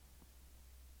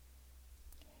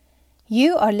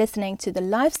You are listening to the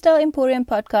Lifestyle Emporium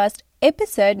podcast,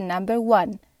 episode number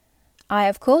 1. I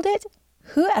have called it,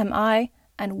 Who Am I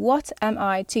and What Am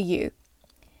I to You?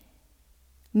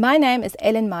 My name is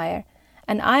Ellen Meyer,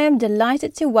 and I am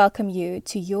delighted to welcome you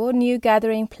to your new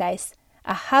gathering place,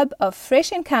 a hub of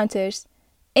fresh encounters,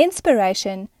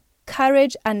 inspiration,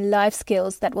 courage, and life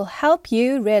skills that will help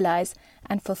you realize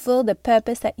and fulfill the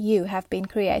purpose that you have been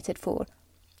created for,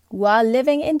 while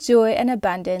living in joy and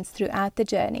abundance throughout the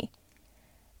journey.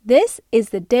 This is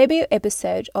the debut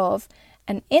episode of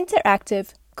an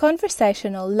interactive,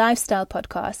 conversational lifestyle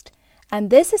podcast,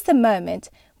 and this is the moment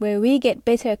where we get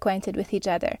better acquainted with each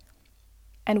other,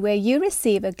 and where you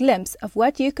receive a glimpse of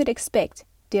what you could expect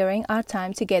during our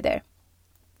time together.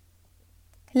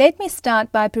 Let me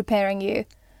start by preparing you.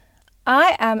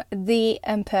 I am the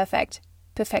imperfect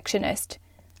perfectionist.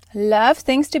 Love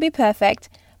things to be perfect,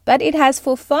 but it has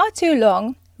for far too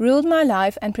long ruled my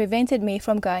life and prevented me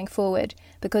from going forward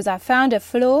because I found a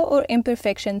flaw or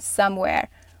imperfection somewhere.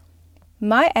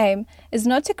 My aim is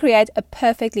not to create a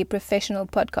perfectly professional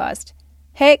podcast.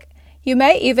 Heck, you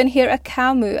may even hear a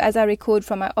cow moo as I record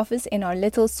from my office in our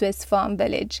little Swiss farm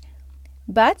village.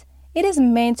 But it is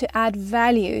meant to add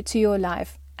value to your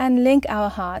life and link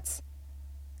our hearts.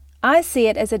 I see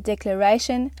it as a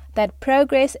declaration that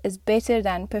progress is better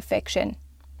than perfection.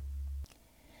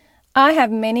 I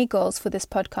have many goals for this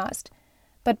podcast,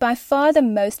 but by far the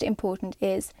most important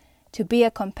is to be a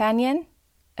companion,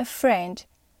 a friend,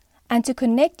 and to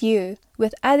connect you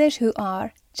with others who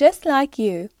are, just like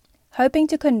you, hoping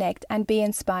to connect and be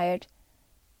inspired.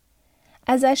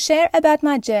 As I share about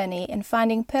my journey in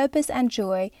finding purpose and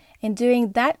joy in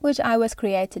doing that which I was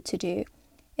created to do,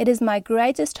 it is my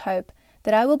greatest hope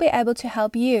that I will be able to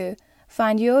help you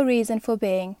find your reason for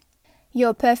being,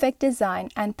 your perfect design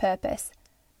and purpose.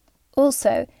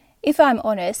 Also, if I'm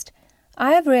honest,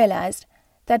 I have realized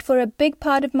that for a big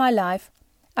part of my life,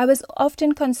 I was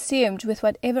often consumed with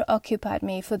whatever occupied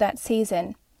me for that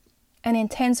season. An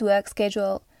intense work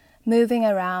schedule, moving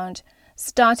around,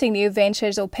 starting new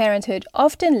ventures or parenthood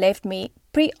often left me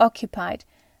preoccupied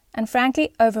and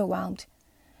frankly overwhelmed.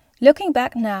 Looking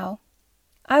back now,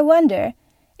 I wonder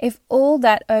if all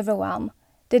that overwhelm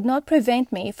did not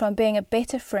prevent me from being a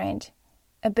better friend,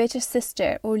 a better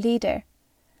sister or leader.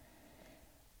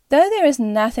 Though there is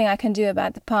nothing I can do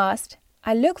about the past,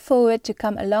 I look forward to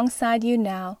come alongside you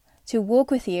now to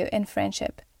walk with you in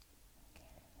friendship.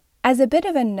 As a bit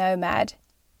of a nomad,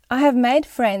 I have made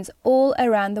friends all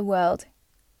around the world,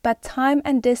 but time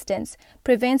and distance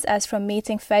prevents us from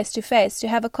meeting face to face to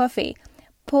have a coffee,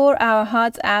 pour our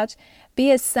hearts out,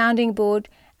 be a sounding board,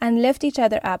 and lift each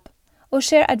other up, or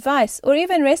share advice or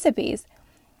even recipes.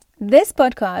 This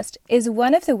podcast is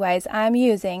one of the ways I am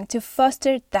using to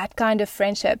foster that kind of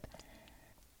friendship.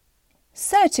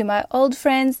 So to my old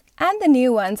friends and the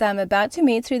new ones I'm about to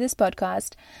meet through this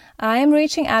podcast, I am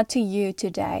reaching out to you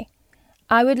today.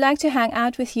 I would like to hang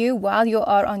out with you while you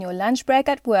are on your lunch break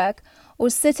at work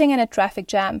or sitting in a traffic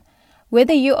jam,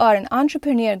 whether you are an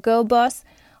entrepreneur girl boss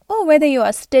or whether you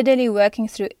are steadily working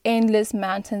through endless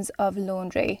mountains of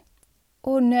laundry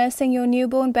or nursing your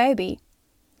newborn baby.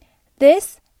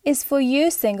 This is for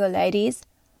you single ladies,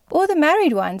 or the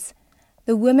married ones,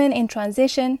 the women in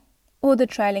transition, or the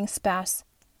trailing spouse.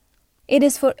 It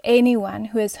is for anyone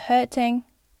who is hurting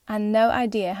and no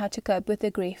idea how to cope with the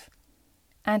grief,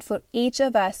 and for each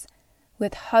of us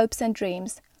with hopes and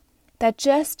dreams that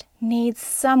just needs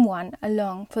someone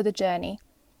along for the journey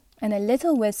and a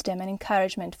little wisdom and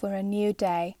encouragement for a new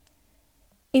day.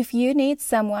 If you need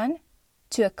someone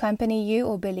to accompany you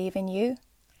or believe in you,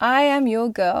 I am your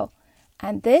girl.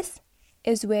 And this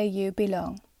is where you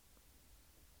belong.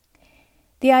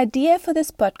 The idea for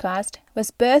this podcast was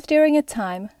birthed during a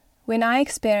time when I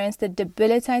experienced the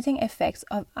debilitating effects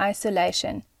of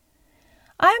isolation.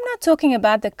 I am not talking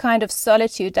about the kind of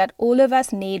solitude that all of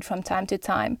us need from time to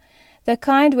time, the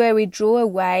kind where we draw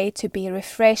away to be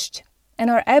refreshed and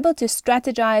are able to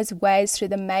strategize ways through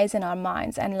the maze in our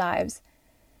minds and lives.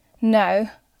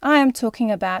 No, I am talking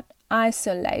about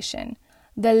isolation.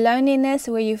 The loneliness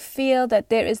where you feel that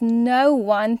there is no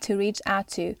one to reach out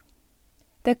to.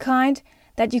 The kind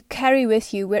that you carry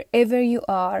with you wherever you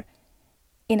are,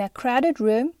 in a crowded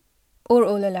room or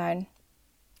all alone.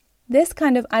 This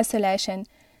kind of isolation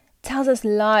tells us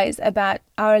lies about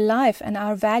our life and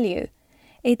our value.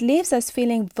 It leaves us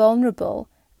feeling vulnerable,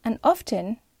 and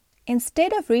often,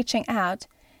 instead of reaching out,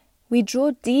 we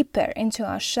draw deeper into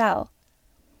our shell.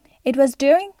 It was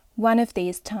during one of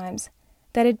these times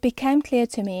that it became clear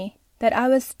to me that I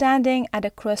was standing at a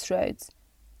crossroads.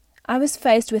 I was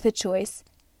faced with a choice.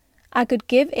 I could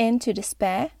give in to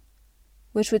despair,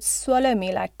 which would swallow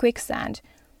me like quicksand,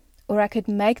 or I could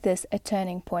make this a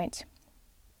turning point.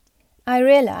 I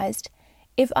realized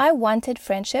if I wanted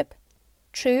friendship,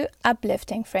 true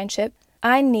uplifting friendship,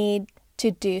 I need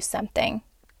to do something.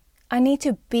 I need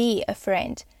to be a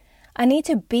friend. I need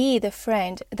to be the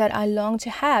friend that I long to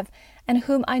have and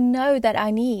whom I know that I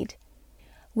need.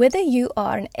 Whether you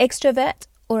are an extrovert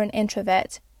or an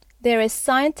introvert, there is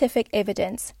scientific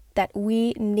evidence that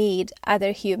we need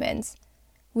other humans.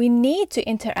 We need to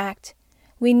interact.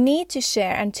 We need to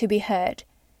share and to be heard.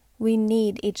 We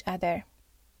need each other.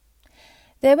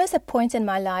 There was a point in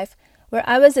my life where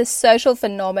I was a social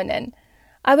phenomenon.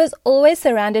 I was always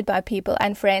surrounded by people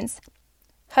and friends,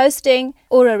 hosting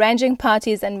or arranging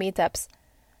parties and meetups.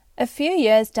 A few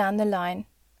years down the line,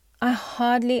 I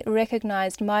hardly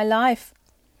recognized my life.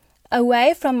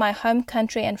 Away from my home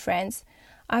country and friends,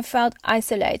 I felt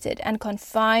isolated and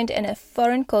confined in a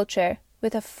foreign culture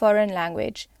with a foreign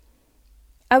language.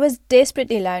 I was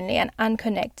desperately lonely and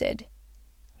unconnected.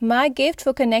 My gift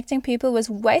for connecting people was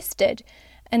wasted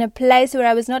in a place where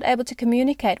I was not able to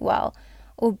communicate well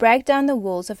or break down the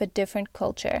walls of a different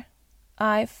culture.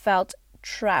 I felt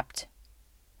trapped.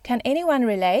 Can anyone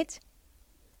relate?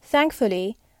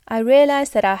 Thankfully, I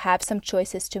realized that I have some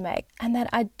choices to make and that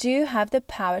I do have the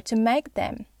power to make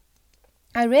them.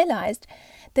 I realized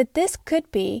that this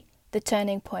could be the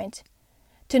turning point,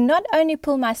 to not only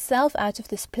pull myself out of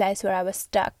this place where I was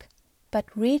stuck, but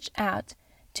reach out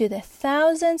to the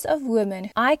thousands of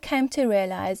women I came to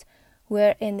realize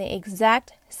were in the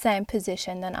exact same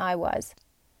position than I was.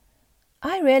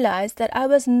 I realized that I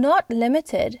was not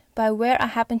limited by where I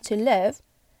happened to live,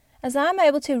 as I am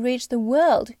able to reach the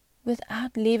world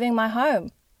without leaving my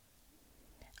home.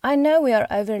 I know we are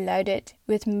overloaded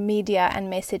with media and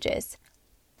messages,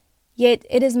 yet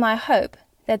it is my hope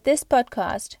that this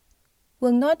podcast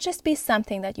will not just be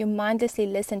something that you mindlessly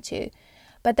listen to,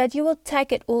 but that you will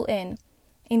take it all in,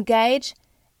 engage,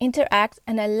 interact,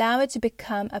 and allow it to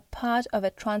become a part of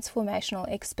a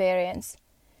transformational experience.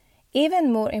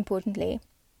 Even more importantly,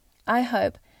 I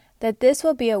hope that this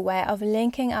will be a way of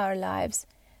linking our lives,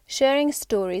 sharing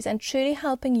stories, and truly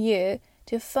helping you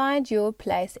to find your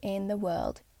place in the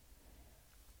world.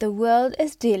 The world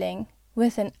is dealing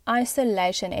with an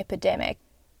isolation epidemic.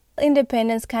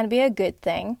 Independence can be a good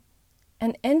thing.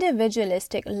 An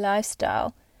individualistic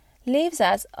lifestyle leaves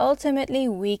us ultimately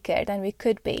weaker than we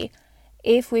could be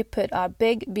if we put our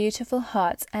big, beautiful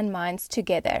hearts and minds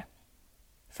together.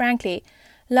 Frankly,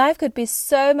 life could be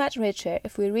so much richer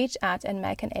if we reach out and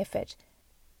make an effort.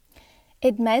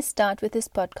 It may start with this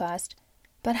podcast,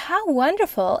 but how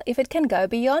wonderful if it can go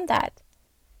beyond that.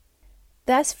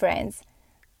 Thus, friends,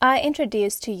 I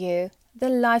introduce to you the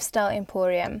Lifestyle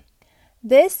Emporium.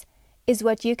 This is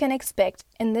what you can expect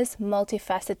in this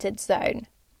multifaceted zone.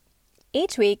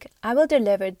 Each week, I will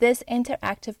deliver this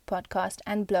interactive podcast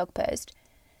and blog post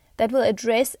that will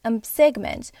address a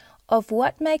segment of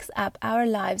what makes up our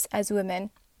lives as women.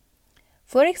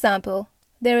 For example,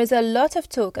 there is a lot of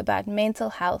talk about mental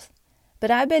health,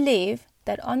 but I believe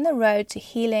that on the road to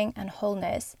healing and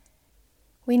wholeness,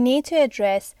 we need to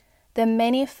address the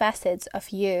many facets of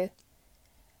you.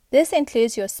 This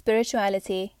includes your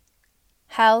spirituality,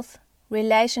 health,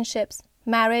 relationships,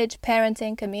 marriage,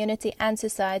 parenting, community, and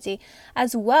society,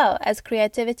 as well as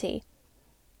creativity.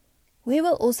 We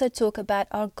will also talk about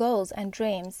our goals and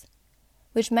dreams,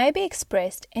 which may be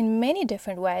expressed in many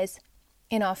different ways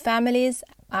in our families,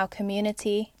 our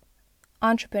community,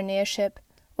 entrepreneurship,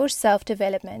 or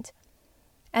self-development.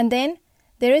 And then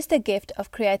there is the gift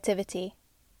of creativity,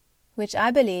 which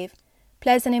I believe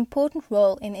plays an important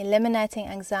role in eliminating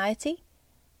anxiety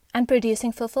and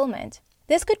producing fulfillment.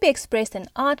 This could be expressed in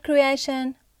art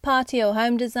creation, party or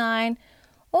home design,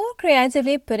 or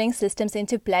creatively putting systems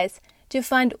into place to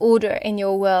find order in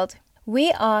your world.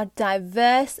 We are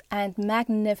diverse and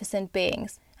magnificent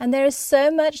beings, and there is so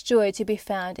much joy to be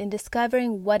found in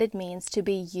discovering what it means to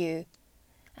be you,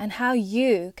 and how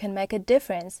you can make a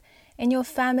difference in your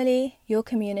family, your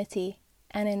community,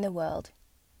 and in the world.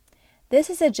 This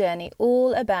is a journey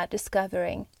all about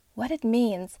discovering what it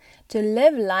means to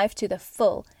live life to the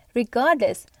full,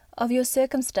 regardless of your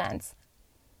circumstance.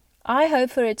 I hope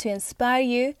for it to inspire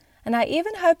you, and I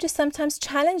even hope to sometimes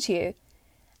challenge you.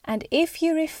 And if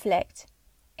you reflect,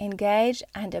 engage,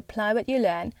 and apply what you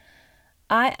learn,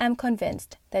 I am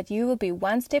convinced that you will be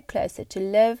one step closer to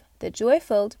live the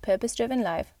joy-filled, purpose-driven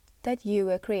life that you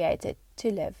were created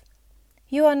to live.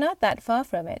 You are not that far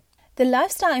from it. The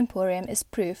Lifestyle Emporium is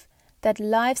proof that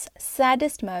life's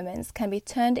saddest moments can be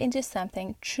turned into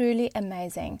something truly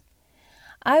amazing.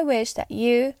 I wish that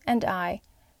you and I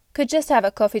could just have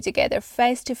a coffee together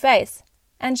face to face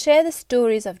and share the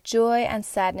stories of joy and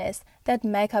sadness that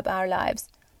make up our lives.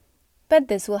 but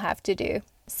this will have to do.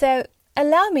 So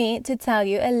allow me to tell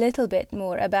you a little bit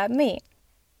more about me.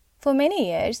 For many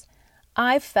years,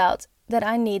 I felt that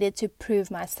I needed to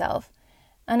prove myself,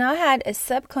 and I had a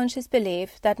subconscious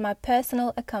belief that my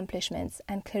personal accomplishments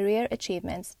and career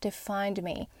achievements defined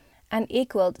me and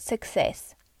equaled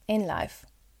success in life.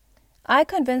 I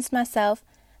convinced myself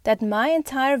that my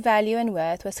entire value and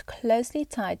worth was closely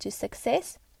tied to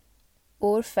success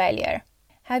or failure.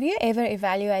 Have you ever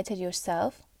evaluated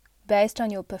yourself based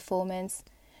on your performance,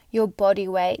 your body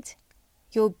weight,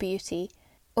 your beauty,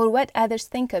 or what others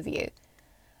think of you?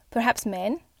 Perhaps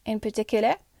men in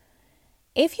particular?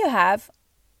 If you have,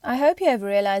 I hope you have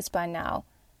realized by now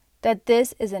that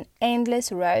this is an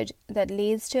endless road that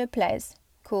leads to a place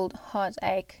called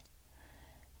heartache.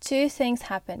 2 things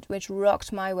happened which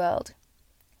rocked my world.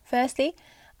 Firstly,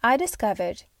 I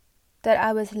discovered that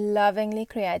I was lovingly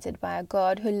created by a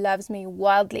God who loves me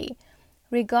wildly,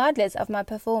 regardless of my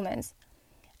performance.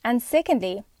 And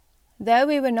secondly, though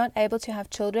we were not able to have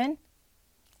children,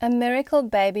 a miracle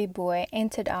baby boy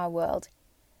entered our world.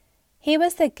 He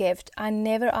was the gift I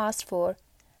never asked for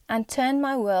and turned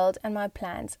my world and my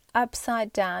plans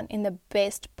upside down in the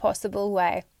best possible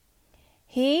way.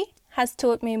 He has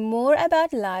taught me more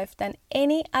about life than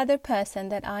any other person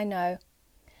that I know.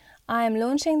 I am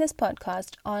launching this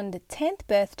podcast on the 10th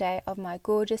birthday of my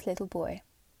gorgeous little boy.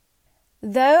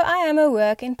 Though I am a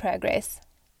work in progress,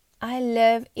 I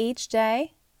live each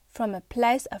day from a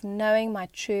place of knowing my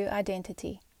true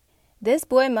identity. This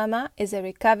boy mama is a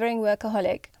recovering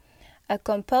workaholic, a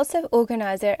compulsive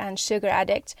organizer and sugar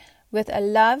addict with a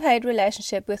love-hate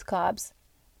relationship with carbs.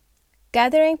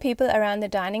 Gathering people around the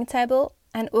dining table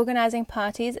and organizing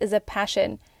parties is a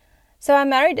passion, so I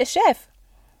married a chef.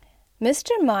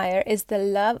 Mr. Meyer is the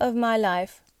love of my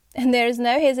life, and there is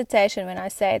no hesitation when I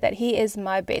say that he is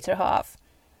my better half.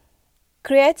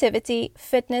 Creativity,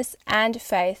 fitness, and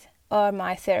faith are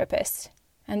my therapists,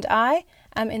 and I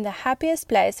am in the happiest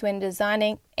place when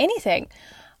designing anything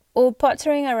or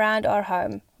pottering around our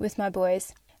home with my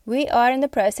boys. We are in the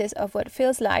process of what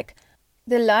feels like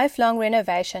the lifelong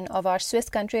renovation of our Swiss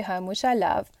country home, which I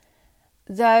love.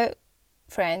 Though,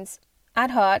 friends,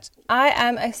 at heart, I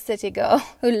am a city girl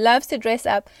who loves to dress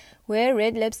up, wear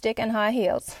red lipstick and high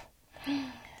heels.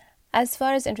 As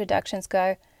far as introductions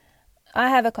go, I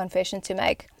have a confession to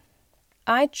make.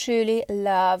 I truly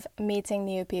love meeting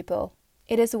new people.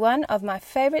 It is one of my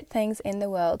favorite things in the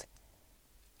world.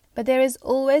 But there is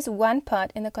always one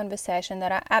part in the conversation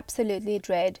that I absolutely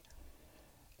dread.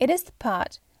 It is the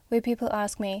part where people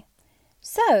ask me,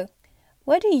 "So,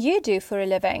 what do you do for a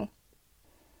living?"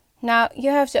 Now, you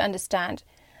have to understand,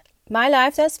 my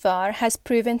life thus far has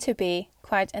proven to be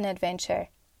quite an adventure.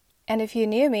 And if you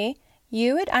knew me,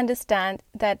 you would understand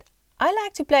that I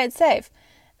like to play it safe,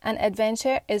 and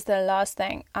adventure is the last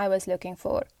thing I was looking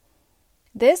for.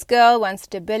 This girl wants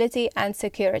stability and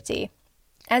security.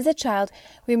 As a child,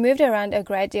 we moved around a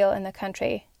great deal in the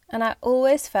country, and I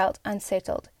always felt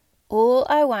unsettled. All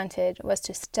I wanted was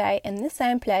to stay in the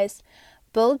same place,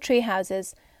 build tree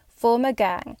houses, form a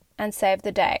gang, and save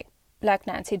the day, like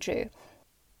Nancy Drew.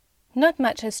 Not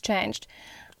much has changed.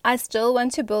 I still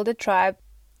want to build a tribe,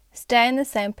 stay in the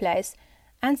same place,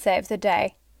 and save the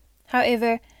day.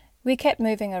 However, we kept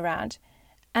moving around,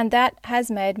 and that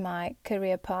has made my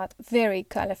career path very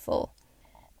colourful.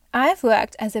 I have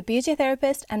worked as a beauty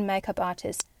therapist and makeup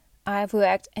artist. I have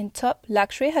worked in top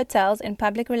luxury hotels in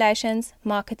public relations,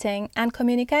 marketing, and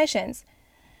communications.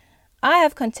 I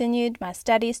have continued my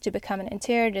studies to become an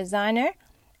interior designer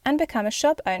and become a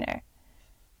shop owner.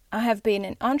 I have been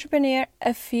an entrepreneur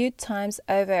a few times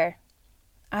over.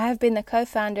 I have been the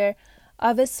co-founder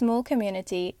of a small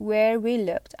community where we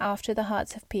looked after the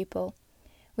hearts of people,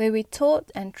 where we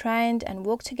taught and trained and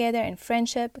walked together in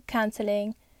friendship,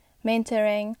 counseling,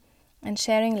 mentoring, and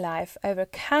sharing life over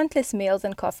countless meals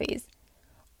and coffees.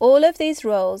 All of these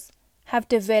roles have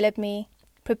developed me,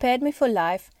 prepared me for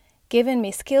life, given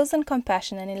me skills and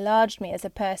compassion, and enlarged me as a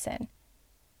person.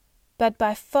 But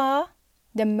by far,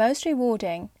 the most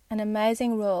rewarding and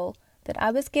amazing role that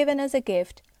I was given as a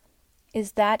gift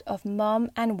is that of mom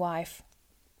and wife.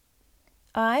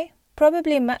 I,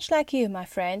 probably much like you, my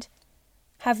friend,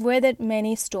 have weathered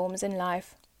many storms in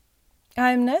life.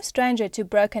 I am no stranger to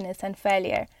brokenness and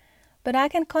failure, but I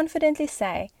can confidently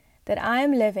say that I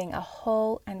am living a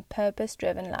whole and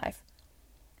purpose-driven life.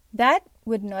 That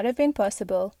would not have been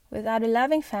possible without a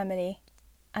loving family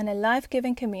and a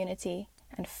life-giving community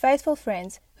and faithful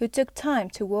friends who took time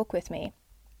to walk with me.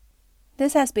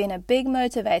 This has been a big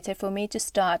motivator for me to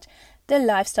start the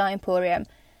Lifestyle Emporium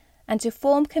and to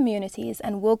form communities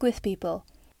and walk with people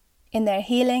in their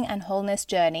healing and wholeness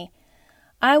journey.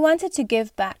 I wanted to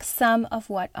give back some of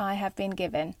what I have been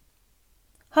given.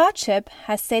 Hardship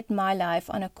has set my life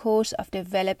on a course of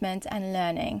development and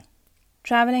learning,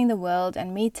 traveling the world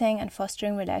and meeting and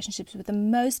fostering relationships with the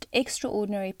most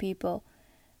extraordinary people,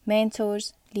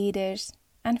 mentors, leaders,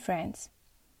 and friends.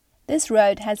 This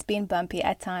road has been bumpy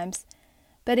at times,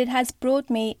 but it has brought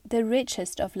me the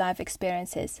richest of life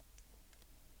experiences.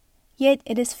 Yet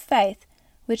it is faith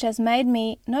which has made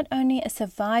me not only a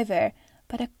survivor,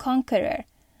 but a conqueror,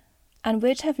 and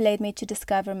which have led me to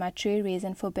discover my true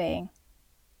reason for being.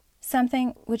 Something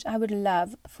which I would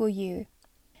love for you.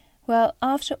 Well,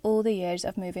 after all the years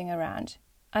of moving around,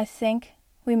 I think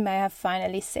we may have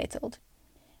finally settled.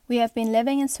 We have been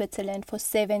living in Switzerland for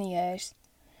 7 years.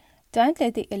 Don't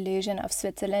let the illusion of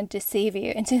Switzerland deceive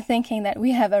you into thinking that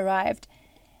we have arrived.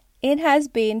 It has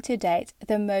been to date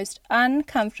the most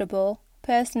uncomfortable,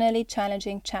 personally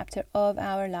challenging chapter of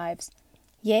our lives.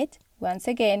 Yet, once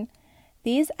again,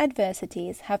 these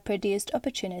adversities have produced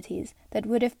opportunities that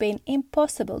would have been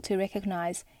impossible to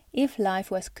recognize if life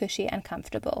was cushy and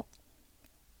comfortable.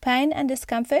 Pain and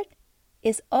discomfort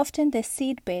is often the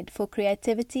seedbed for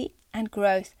creativity and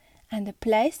growth, and the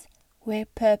place where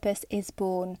purpose is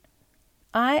born.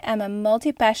 I am a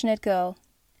multi-passionate girl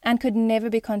and could never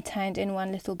be contained in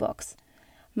one little box.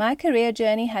 My career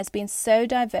journey has been so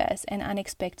diverse and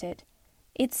unexpected.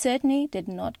 It certainly did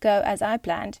not go as I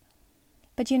planned.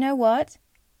 But you know what?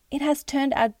 It has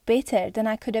turned out better than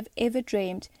I could have ever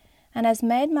dreamed, and has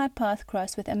made my path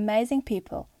cross with amazing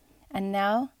people, and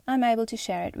now I'm able to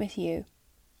share it with you.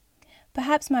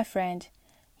 Perhaps, my friend,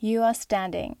 you are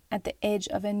standing at the edge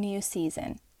of a new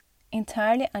season,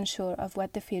 entirely unsure of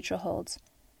what the future holds.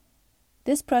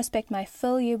 This prospect may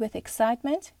fill you with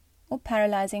excitement or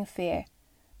paralyzing fear.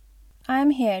 I am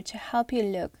here to help you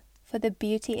look for the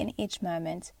beauty in each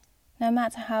moment, no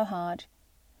matter how hard.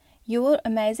 Your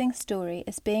amazing story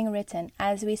is being written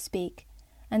as we speak,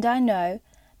 and I know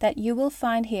that you will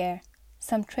find here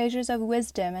some treasures of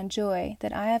wisdom and joy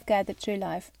that I have gathered through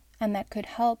life and that could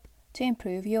help to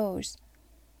improve yours.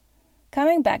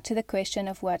 Coming back to the question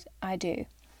of what I do,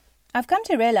 I've come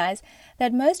to realize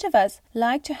that most of us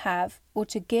like to have or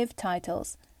to give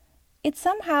titles. It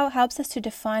somehow helps us to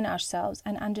define ourselves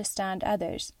and understand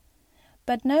others.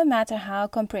 But no matter how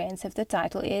comprehensive the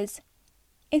title is,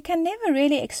 it can never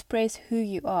really express who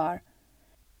you are.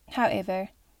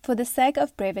 However, for the sake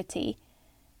of brevity,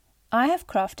 I have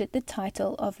crafted the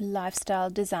title of lifestyle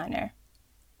designer.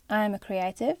 I am a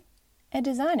creative, a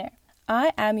designer.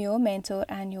 I am your mentor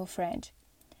and your friend.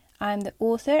 I am the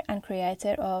author and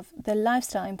creator of the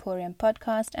Lifestyle Emporium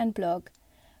podcast and blog,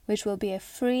 which will be a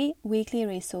free weekly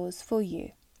resource for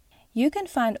you. You can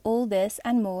find all this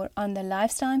and more on the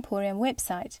Lifestyle Emporium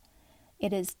website.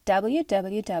 It is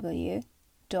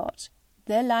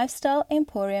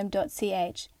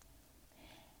www.thelifestyleemporium.ch.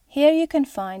 Here you can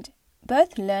find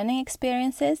both learning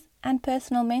experiences and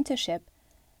personal mentorship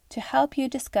to help you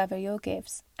discover your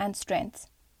gifts and strengths.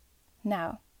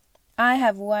 Now, I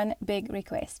have one big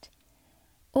request.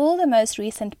 All the most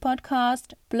recent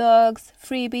podcasts, blogs,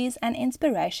 freebies, and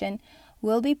inspiration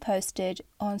will be posted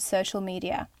on social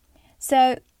media.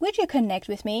 So, would you connect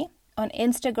with me on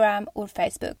Instagram or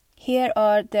Facebook? Here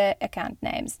are the account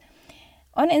names.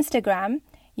 On Instagram,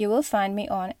 you will find me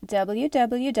on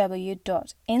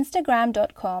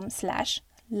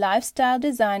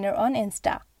www.instagram.com/lifestyledesigner on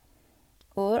Insta,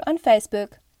 or on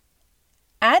Facebook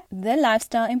at the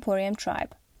Lifestyle Emporium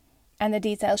Tribe, and the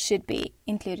details should be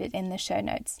included in the show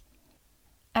notes.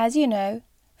 As you know,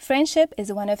 friendship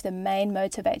is one of the main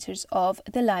motivators of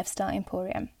the Lifestyle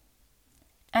Emporium.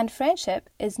 And friendship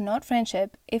is not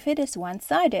friendship if it is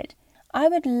one-sided. I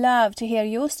would love to hear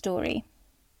your story.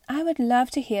 I would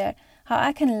love to hear how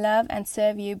I can love and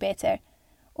serve you better,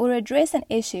 or address an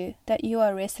issue that you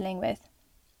are wrestling with.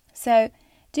 So,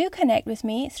 do connect with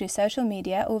me through social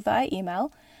media or via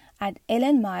email at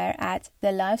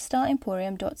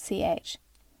ellenmeyer@thelifestyleemporium.ch.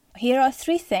 Here are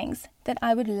 3 things that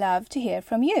I would love to hear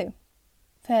from you.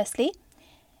 Firstly,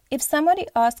 if somebody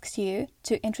asks you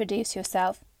to introduce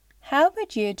yourself, how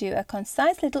would you do a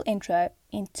concise little intro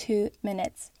in 2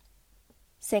 minutes?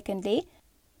 Secondly,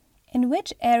 in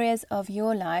which areas of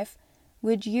your life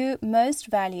would you most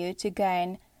value to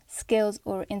gain skills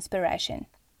or inspiration?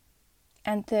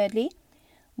 And thirdly,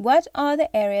 what are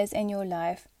the areas in your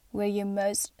life where you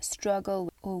most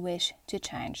struggle or wish to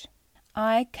change?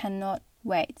 I cannot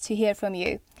wait to hear from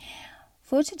you.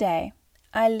 For today,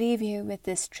 I leave you with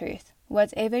this truth.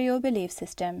 Whatever your belief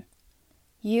system,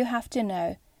 you have to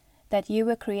know that you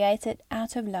were created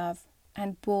out of love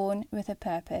and born with a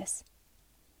purpose.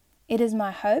 It is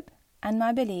my hope and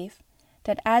my belief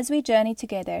that as we journey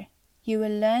together, You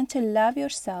will learn to love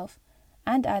yourself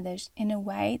and others in a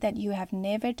way that you have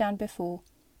never done before,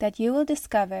 that you will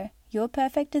discover your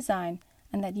perfect design,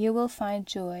 and that you will find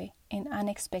joy in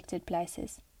unexpected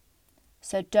places.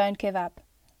 So don't give up.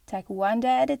 Take one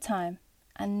day at a time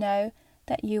and know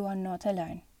that you are not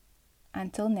alone.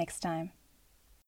 Until next time.